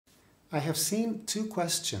I have seen two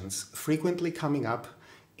questions frequently coming up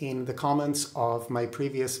in the comments of my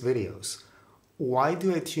previous videos. Why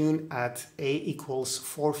do I tune at A equals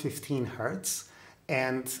 415 Hertz?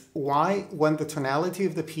 And why, when the tonality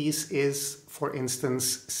of the piece is, for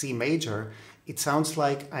instance, C major, it sounds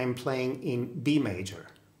like I'm playing in B major?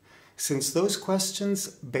 Since those questions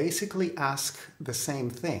basically ask the same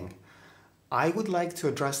thing, I would like to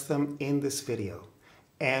address them in this video.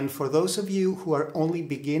 And for those of you who are only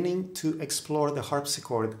beginning to explore the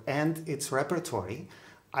harpsichord and its repertory,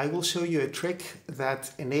 I will show you a trick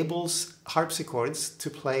that enables harpsichords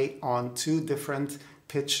to play on two different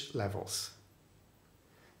pitch levels.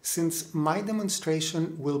 Since my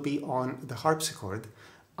demonstration will be on the harpsichord,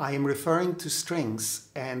 I am referring to strings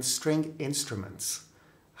and string instruments.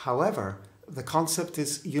 However, the concept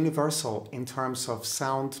is universal in terms of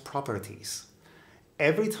sound properties.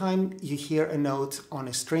 Every time you hear a note on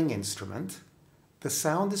a string instrument, the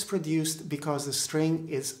sound is produced because the string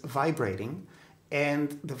is vibrating,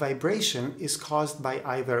 and the vibration is caused by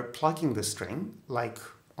either plucking the string, like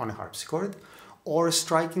on a harpsichord, or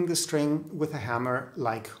striking the string with a hammer,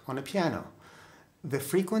 like on a piano. The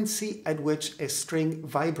frequency at which a string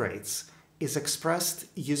vibrates is expressed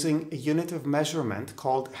using a unit of measurement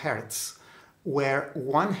called Hertz, where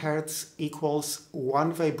 1 Hertz equals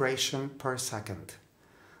 1 vibration per second.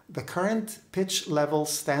 The current pitch level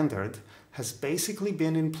standard has basically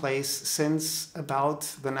been in place since about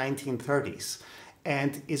the 1930s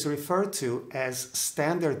and is referred to as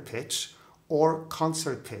standard pitch or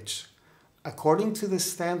concert pitch. According to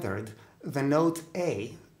this standard, the note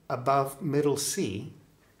A above middle C,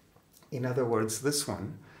 in other words this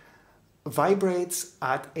one, vibrates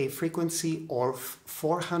at a frequency of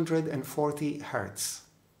 440 Hertz.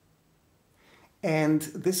 And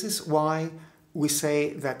this is why we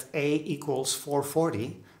say that A equals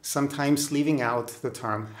 440, sometimes leaving out the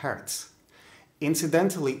term Hertz.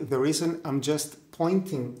 Incidentally, the reason I'm just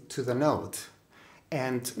pointing to the note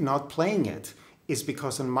and not playing it is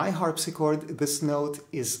because on my harpsichord this note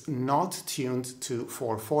is not tuned to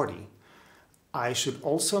 440. I should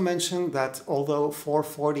also mention that although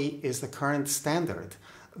 440 is the current standard,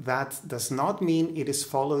 that does not mean it is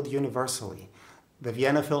followed universally. The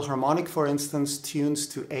Vienna Philharmonic, for instance, tunes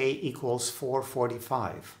to A equals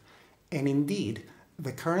 445. And indeed,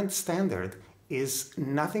 the current standard is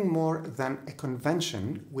nothing more than a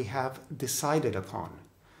convention we have decided upon.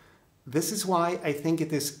 This is why I think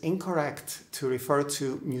it is incorrect to refer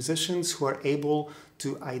to musicians who are able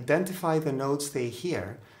to identify the notes they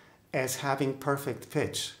hear as having perfect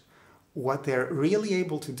pitch. What they're really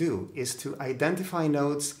able to do is to identify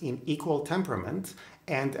notes in equal temperament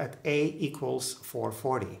and at A equals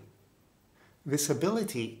 440. This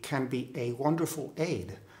ability can be a wonderful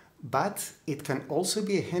aid, but it can also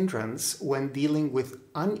be a hindrance when dealing with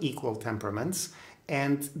unequal temperaments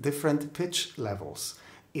and different pitch levels.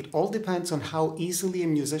 It all depends on how easily a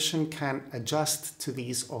musician can adjust to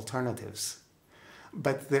these alternatives.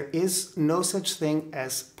 But there is no such thing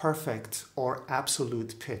as perfect or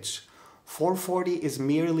absolute pitch. 440 is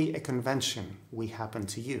merely a convention we happen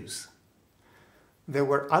to use. There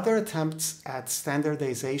were other attempts at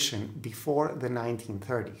standardization before the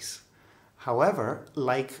 1930s. However,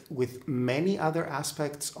 like with many other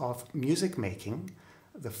aspects of music making,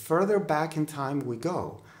 the further back in time we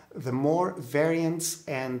go, the more variants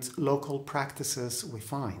and local practices we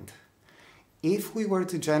find. If we were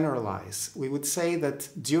to generalize, we would say that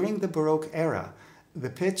during the Baroque era, the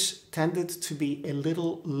pitch tended to be a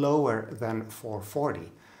little lower than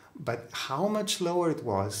 440, but how much lower it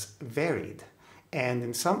was varied. And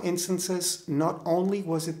in some instances, not only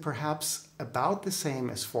was it perhaps about the same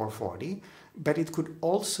as 440, but it could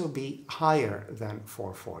also be higher than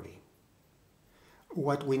 440.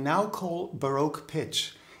 What we now call Baroque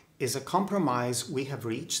pitch is a compromise we have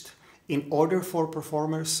reached in order for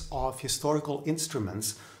performers of historical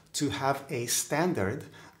instruments to have a standard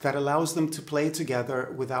that allows them to play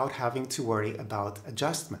together without having to worry about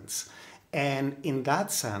adjustments. And in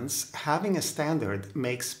that sense, having a standard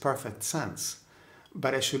makes perfect sense.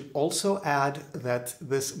 But I should also add that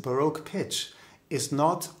this Baroque pitch is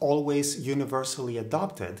not always universally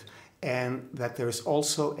adopted, and that there is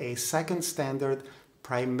also a second standard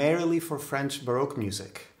primarily for French Baroque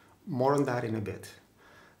music. More on that in a bit.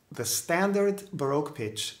 The standard Baroque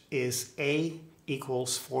pitch is A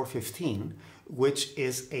equals 415, which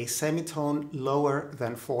is a semitone lower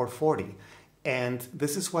than 440. And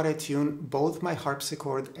this is what I tune both my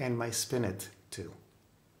harpsichord and my spinet to.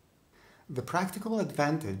 The practical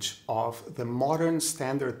advantage of the modern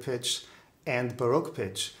standard pitch and Baroque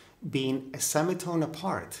pitch being a semitone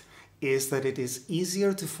apart is that it is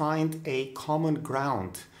easier to find a common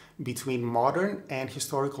ground between modern and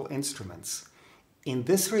historical instruments. In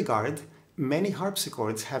this regard, many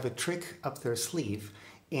harpsichords have a trick up their sleeve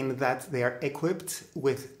in that they are equipped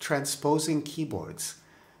with transposing keyboards.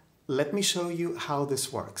 Let me show you how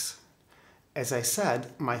this works. As I said,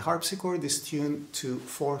 my harpsichord is tuned to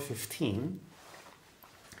 415,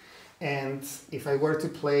 and if I were to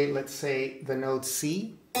play, let's say, the note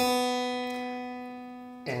C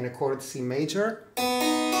and a chord C major,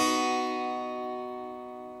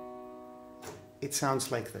 it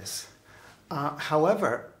sounds like this.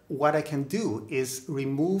 However, what I can do is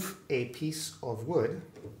remove a piece of wood,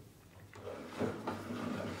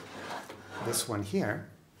 this one here,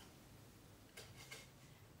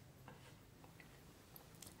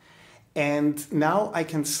 and now I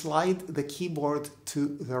can slide the keyboard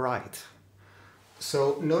to the right.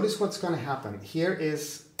 So notice what's going to happen. Here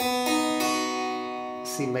is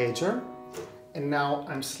C major, and now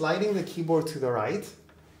I'm sliding the keyboard to the right.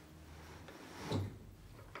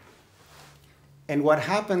 And what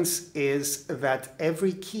happens is that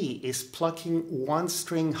every key is plucking one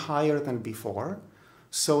string higher than before,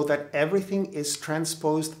 so that everything is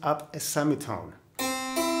transposed up a semitone.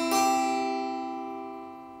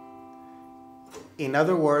 In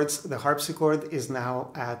other words, the harpsichord is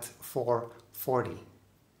now at 440.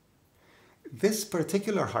 This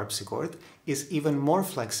particular harpsichord is even more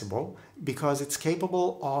flexible because it's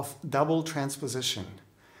capable of double transposition.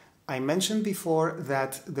 I mentioned before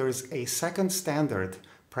that there is a second standard,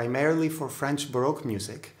 primarily for French Baroque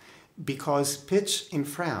music, because pitch in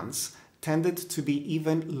France tended to be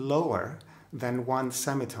even lower than one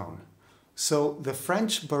semitone. So the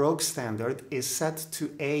French Baroque standard is set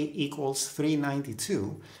to A equals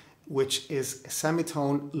 392, which is a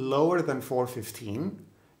semitone lower than 415,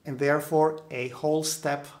 and therefore a whole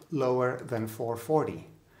step lower than 440.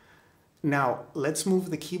 Now, let's move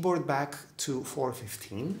the keyboard back to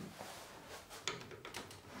 415.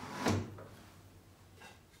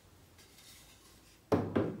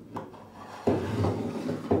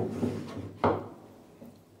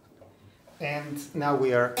 And now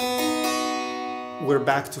we're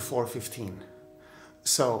back to 415.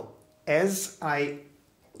 So as I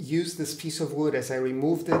use this piece of wood, as I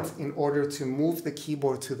removed it in order to move the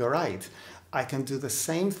keyboard to the right, I can do the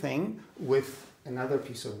same thing with another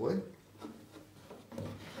piece of wood,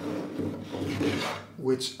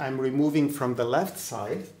 which I'm removing from the left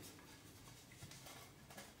side.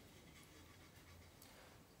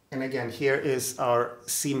 And again, here is our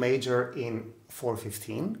C major in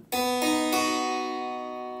 415.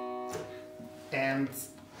 And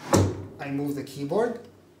I move the keyboard.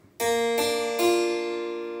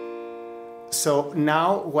 So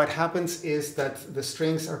now what happens is that the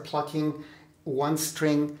strings are plucking one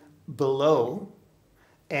string below,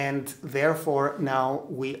 and therefore now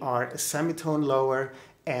we are a semitone lower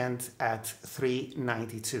and at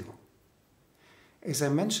 392. As I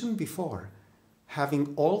mentioned before,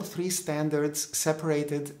 having all three standards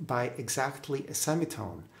separated by exactly a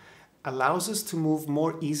semitone allows us to move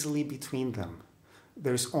more easily between them.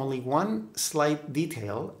 There's only one slight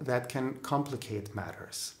detail that can complicate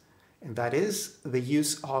matters, and that is the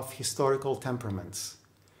use of historical temperaments.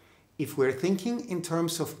 If we're thinking in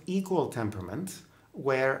terms of equal temperament,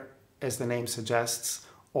 where, as the name suggests,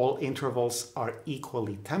 all intervals are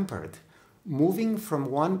equally tempered, moving from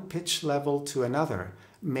one pitch level to another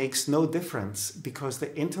makes no difference because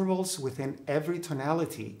the intervals within every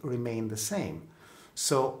tonality remain the same.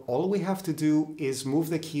 So all we have to do is move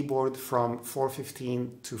the keyboard from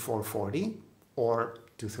 415 to 440 or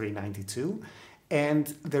to 392,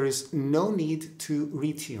 and there is no need to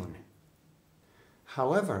retune.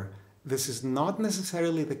 However, this is not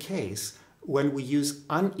necessarily the case when we use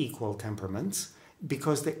unequal temperaments,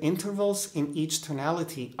 because the intervals in each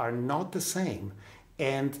tonality are not the same,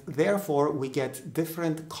 and therefore we get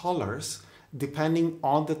different colors depending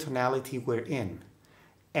on the tonality we're in.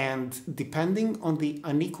 And depending on the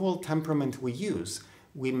unequal temperament we use,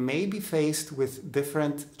 we may be faced with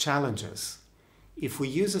different challenges. If we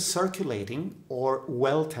use a circulating or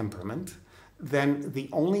well temperament, then the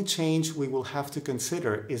only change we will have to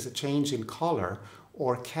consider is a change in color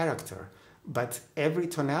or character, but every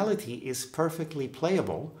tonality is perfectly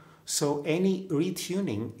playable, so any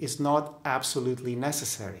retuning is not absolutely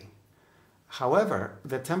necessary. However,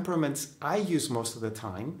 the temperaments I use most of the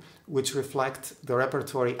time, which reflect the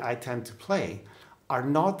repertory I tend to play, are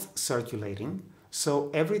not circulating,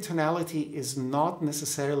 so every tonality is not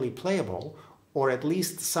necessarily playable, or at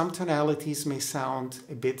least some tonalities may sound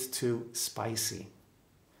a bit too spicy.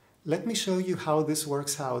 Let me show you how this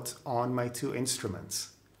works out on my two instruments.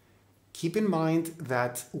 Keep in mind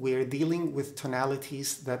that we're dealing with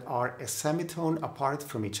tonalities that are a semitone apart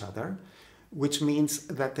from each other, which means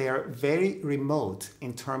that they are very remote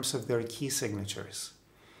in terms of their key signatures.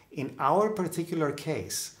 In our particular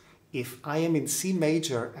case, if I am in C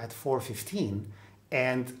major at 415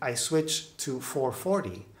 and I switch to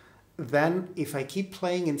 440, then if I keep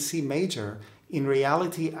playing in C major, in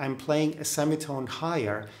reality I'm playing a semitone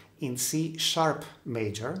higher in C sharp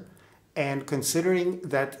major, and considering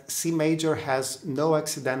that C major has no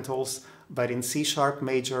accidentals, but in C sharp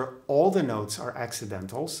major all the notes are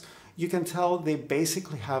accidentals, you can tell they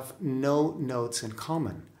basically have no notes in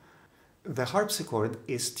common. The harpsichord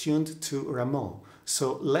is tuned to Rameau,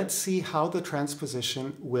 so let's see how the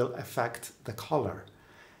transposition will affect the color.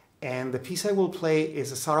 And the piece I will play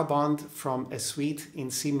is a sarabande from a suite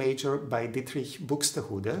in C major by Dietrich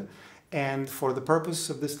Buxtehude. And for the purpose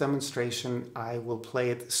of this demonstration, I will play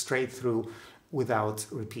it straight through without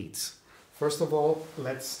repeats. First of all,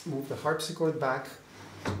 let's move the harpsichord back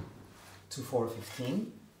to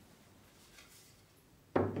 415.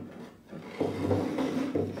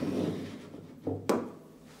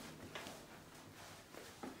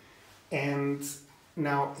 And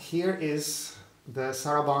now here is the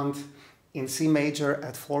sarabande in C major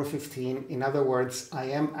at 415. In other words, I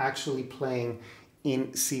am actually playing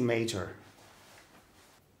in C major.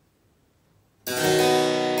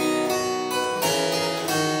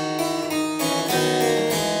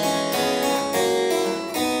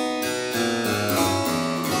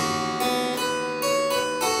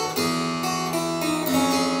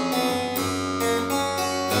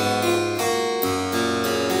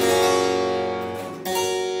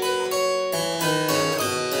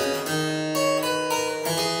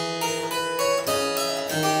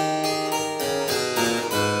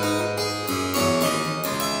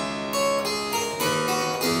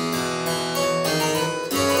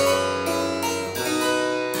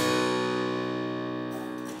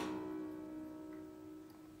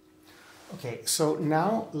 Okay, so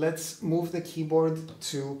now let's move the keyboard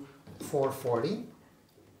to 440.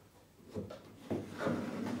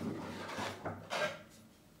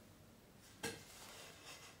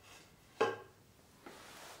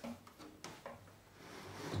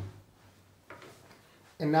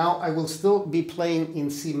 And now I will still be playing in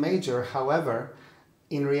C major, however,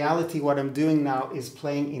 in reality what I'm doing now is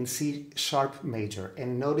playing in C sharp major,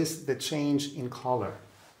 and notice the change in color.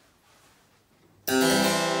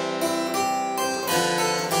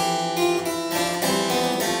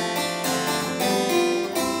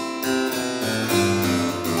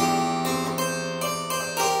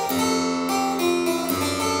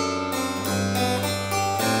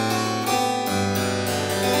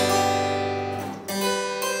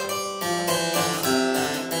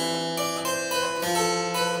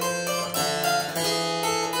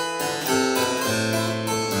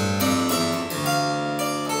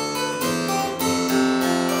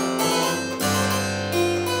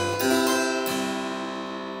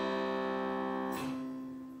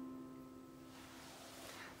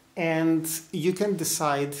 And you can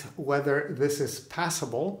decide whether this is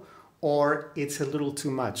passable or it's a little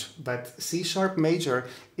too much. But C sharp major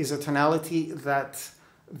is a tonality that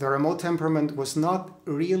the Rameau temperament was not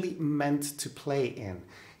really meant to play in.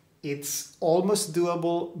 It's almost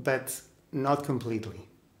doable, but not completely.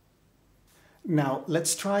 Now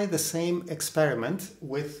let's try the same experiment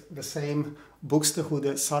with the same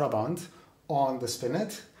Buxtehude sarabande on the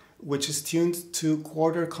Spinet, which is tuned to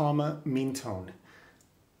quarter comma meantone.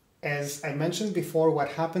 As I mentioned before, what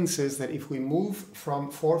happens is that if we move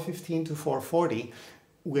from 415 to 440,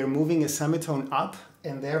 we're moving a semitone up,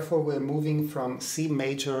 and therefore we're moving from C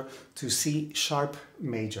major to C sharp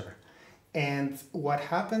major. And what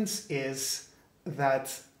happens is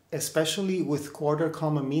that, especially with quarter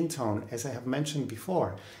comma meantone, as I have mentioned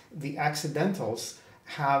before, the accidentals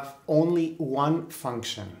have only one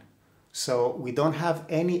function. So we don't have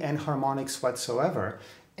any enharmonics whatsoever,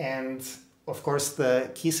 and of course, the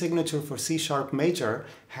key signature for C sharp major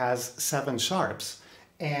has 7 sharps.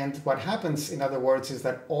 And what happens, in other words, is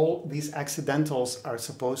that all these accidentals are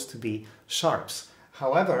supposed to be sharps.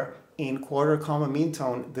 However, in quarter comma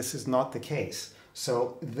meantone, this is not the case.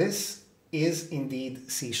 So this is indeed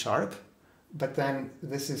C sharp, but then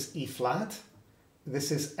this is E flat,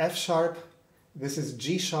 this is F sharp, this is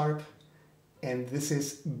G sharp, and this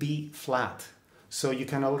is B flat. So you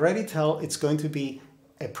can already tell it's going to be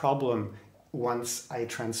a problem once I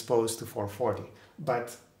transpose to 440.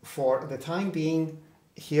 But for the time being,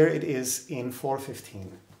 here it is in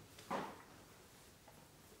 415.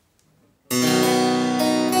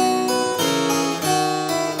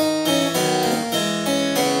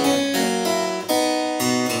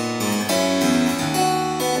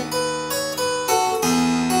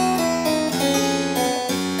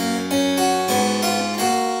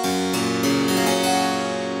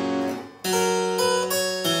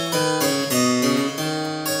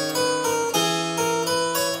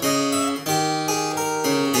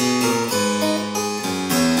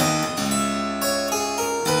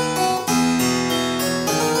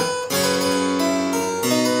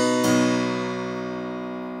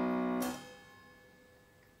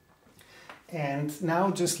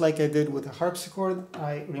 now, just like I did with the harpsichord,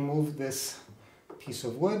 I remove this piece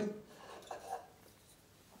of wood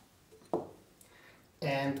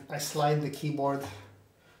and I slide the keyboard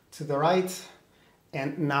to the right,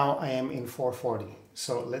 and now I am in 440.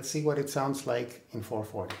 So let's see what it sounds like in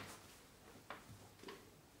 440.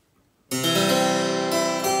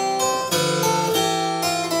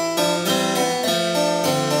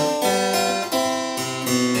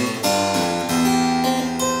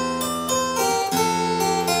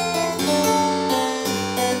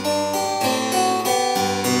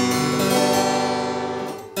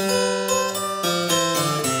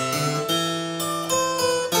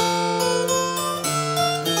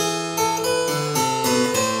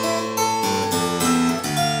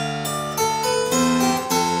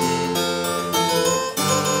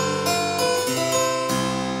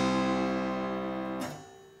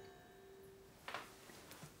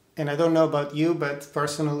 And I don't know about you, but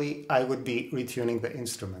personally, I would be retuning the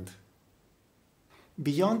instrument.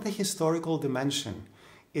 Beyond the historical dimension,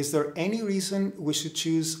 is there any reason we should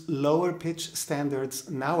choose lower pitch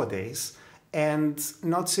standards nowadays and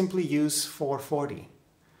not simply use 440?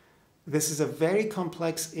 This is a very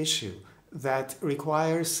complex issue that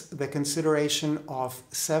requires the consideration of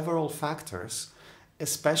several factors,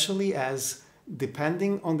 especially as,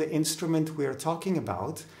 depending on the instrument we are talking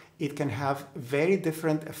about, it can have very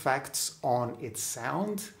different effects on its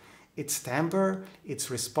sound, its timbre,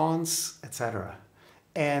 its response, etc.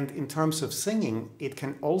 And in terms of singing, it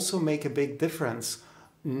can also make a big difference,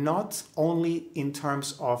 not only in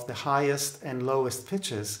terms of the highest and lowest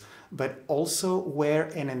pitches, but also where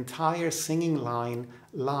an entire singing line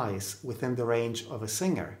lies within the range of a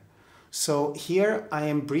singer. So here I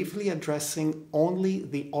am briefly addressing only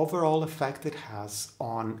the overall effect it has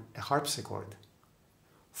on a harpsichord.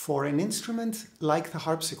 For an instrument like the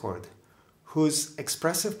harpsichord, whose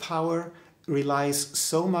expressive power relies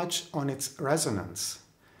so much on its resonance,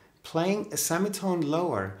 playing a semitone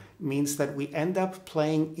lower means that we end up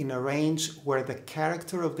playing in a range where the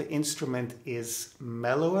character of the instrument is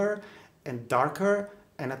mellower and darker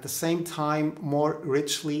and at the same time more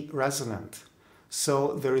richly resonant.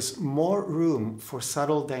 So there is more room for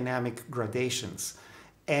subtle dynamic gradations.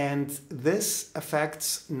 And this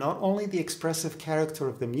affects not only the expressive character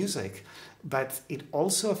of the music, but it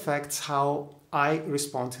also affects how I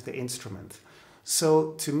respond to the instrument.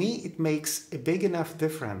 So to me, it makes a big enough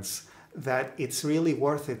difference that it's really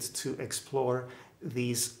worth it to explore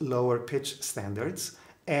these lower pitch standards.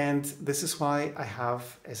 And this is why I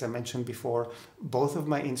have, as I mentioned before, both of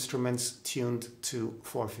my instruments tuned to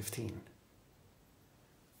 415.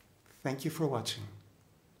 Thank you for watching.